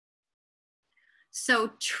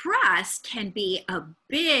So trust can be a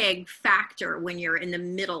big factor when you're in the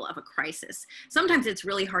middle of a crisis. Sometimes it's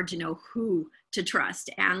really hard to know who to trust,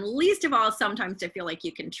 and least of all, sometimes to feel like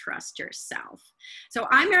you can trust yourself. So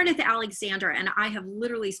I'm Meridith Alexander, and I have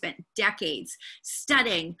literally spent decades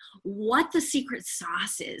studying what the secret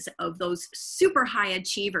sauce is of those super high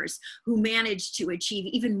achievers who manage to achieve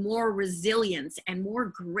even more resilience and more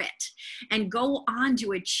grit and go on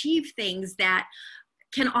to achieve things that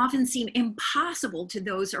can often seem impossible to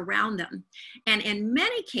those around them. And in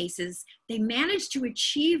many cases, they manage to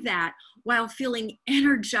achieve that while feeling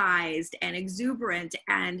energized and exuberant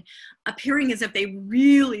and appearing as if they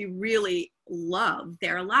really, really love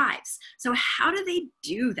their lives. So how do they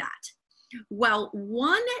do that? Well,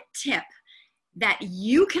 one tip that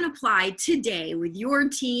you can apply today with your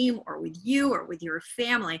team or with you or with your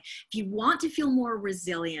family, if you want to feel more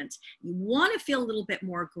resilient, you want to feel a little bit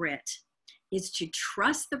more grit, is to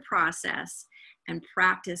trust the process and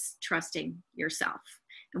practice trusting yourself.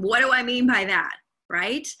 And what do I mean by that,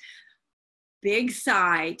 right? Big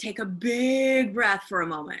sigh, take a big breath for a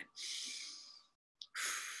moment.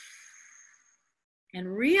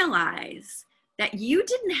 And realize that you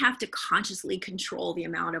didn't have to consciously control the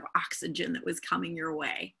amount of oxygen that was coming your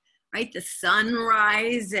way, right? The sun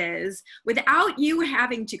rises without you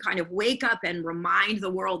having to kind of wake up and remind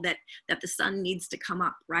the world that the sun needs to come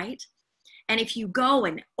up, right? And if you go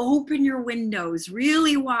and open your windows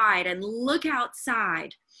really wide and look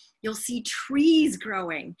outside, you'll see trees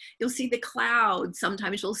growing. You'll see the clouds.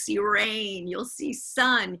 Sometimes you'll see rain. You'll see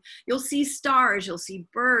sun. You'll see stars. You'll see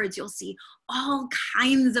birds. You'll see all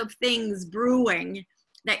kinds of things brewing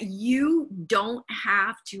that you don't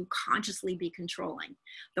have to consciously be controlling.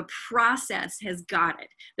 The process has got it.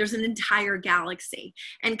 There's an entire galaxy.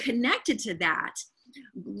 And connected to that,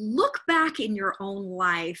 look back in your own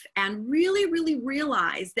life and really, really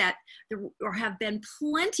realize that there have been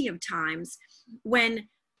plenty of times when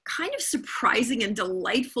kind of surprising and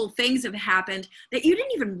delightful things have happened that you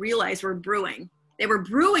didn't even realize were brewing. They were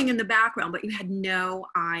brewing in the background, but you had no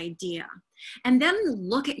idea. And then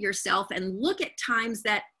look at yourself and look at times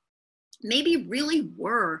that maybe really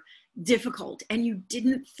were difficult and you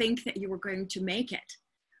didn't think that you were going to make it.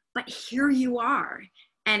 But here you are.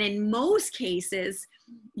 And in most cases,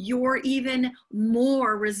 you're even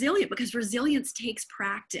more resilient because resilience takes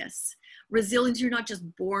practice. Resilience, you're not just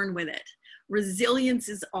born with it. Resilience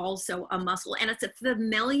is also a muscle, and it's a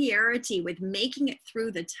familiarity with making it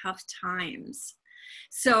through the tough times.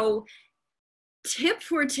 So tip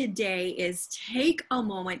for today is take a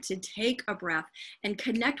moment to take a breath and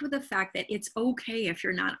connect with the fact that it's okay if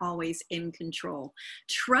you're not always in control.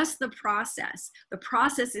 Trust the process. The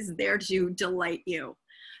process is there to delight you.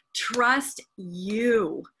 Trust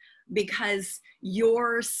you, because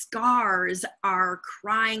your scars are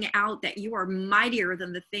crying out that you are mightier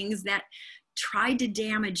than the things that tried to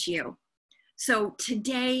damage you. So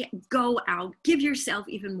today, go out, give yourself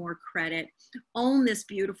even more credit, own this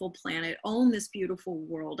beautiful planet, own this beautiful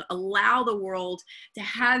world, allow the world to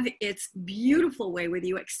have its beautiful way with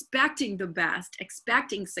you, expecting the best,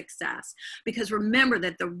 expecting success. Because remember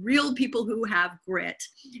that the real people who have grit,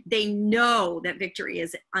 they know that victory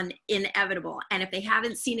is inevitable. And if they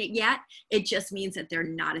haven't seen it yet, it just means that they're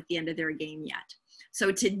not at the end of their game yet.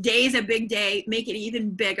 So today's a big day, make it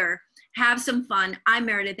even bigger. Have some fun. I'm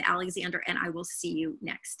Meridith Alexander, and I will see you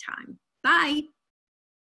next time. Bye.